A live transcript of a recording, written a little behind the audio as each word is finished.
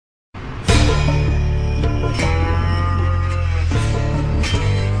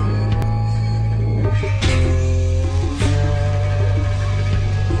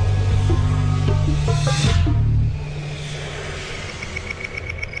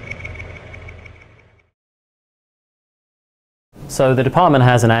So the department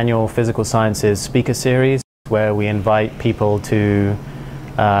has an annual physical sciences speaker series where we invite people to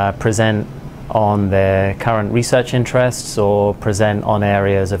present on their current research interests or present on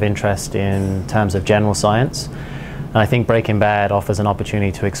areas of interest in terms of general science. And I think Breaking Bad offers an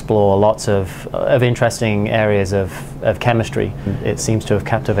opportunity to explore lots of interesting areas of chemistry. It seems to have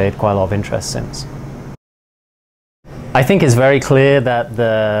captivated quite a lot of interest since. I think it's very clear that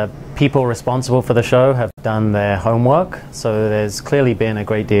the people responsible for the show have done their homework. So there's clearly been a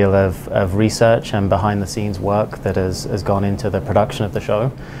great deal of research and behind the scenes work that has gone into the production of the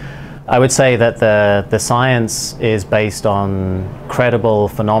show. I would say that the science is based on credible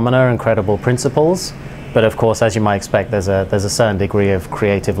phenomena and credible principles. But of course, as you might expect, there's a certain degree of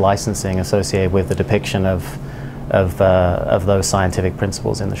creative licensing associated with the depiction of those scientific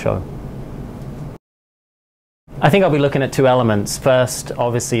principles in the show. I think I'll be looking at two elements. First,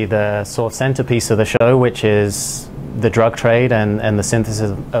 obviously, the sort of centerpiece of the show, which is the drug trade and the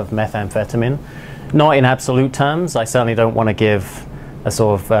synthesis of methamphetamine. Not in absolute terms. I certainly don't want to give a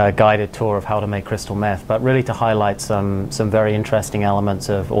sort of guided tour of how to make crystal meth, but really to highlight some very interesting elements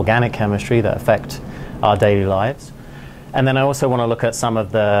of organic chemistry that affect our daily lives. And then I also want to look at some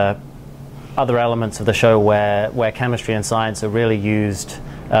of the other elements of the show where chemistry and science are really used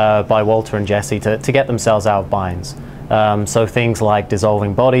by Walter and Jesse to get themselves out of binds. So things like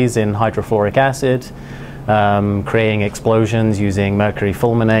dissolving bodies in hydrofluoric acid, creating explosions using mercury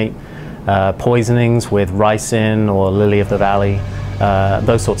fulminate, poisonings with ricin or lily of the valley,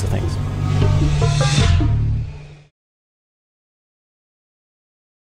 those sorts of things.